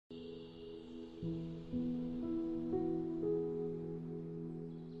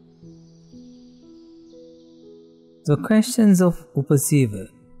The questions of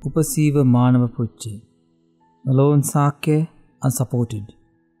Upasiva-manava-puccha. Alone Sakya, unsupported,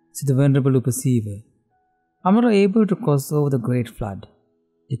 said the Venerable Upasiva. I'm not able to cross over the great flood.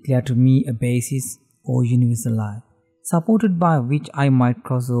 Declare to me a basis, O universal I, supported by which I might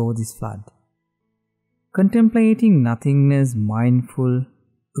cross over this flood. Contemplating nothingness, mindful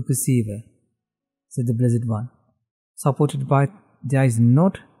Upasiva, said the Blessed One, supported by there is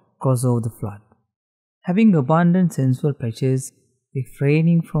not cross over the flood. Having abundant sensual pleasures,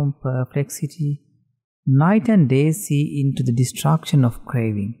 refraining from perplexity, night and day see into the destruction of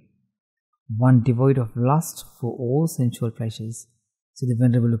craving. One devoid of lust for all sensual pleasures, said the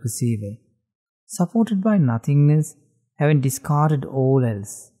Venerable Upasiva, supported by nothingness, having discarded all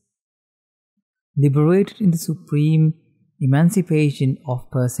else. Liberated in the supreme emancipation of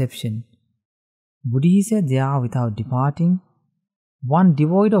perception, Bodhi said there without departing. One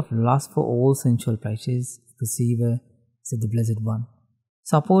devoid of lust for all sensual pleasures, Upasiva, said the Blessed One,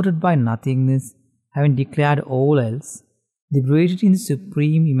 supported by nothingness, having declared all else, liberated in the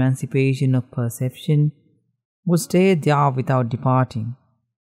supreme emancipation of perception, would stay there without departing.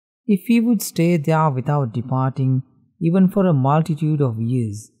 If he would stay there without departing, even for a multitude of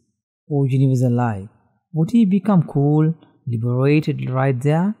years, O universal I, would he become cool, liberated right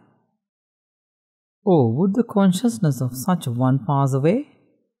there? Or would the consciousness of such one pass away?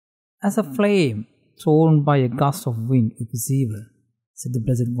 As a flame thrown by a gust of wind, Upasiva, said the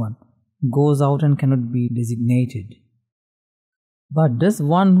Blessed One, goes out and cannot be designated. But does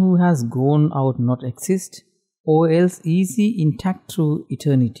one who has gone out not exist, or else is he intact through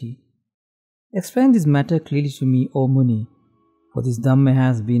eternity? Explain this matter clearly to me, O Muni, for this Dhamma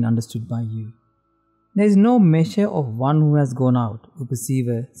has been understood by you. There is no measure of one who has gone out,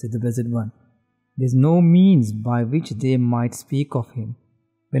 Upasiva, said the Blessed One. There is no means by which they might speak of him.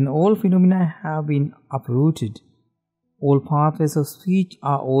 When all phenomena have been uprooted, all pathways of speech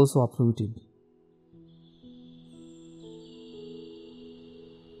are also uprooted.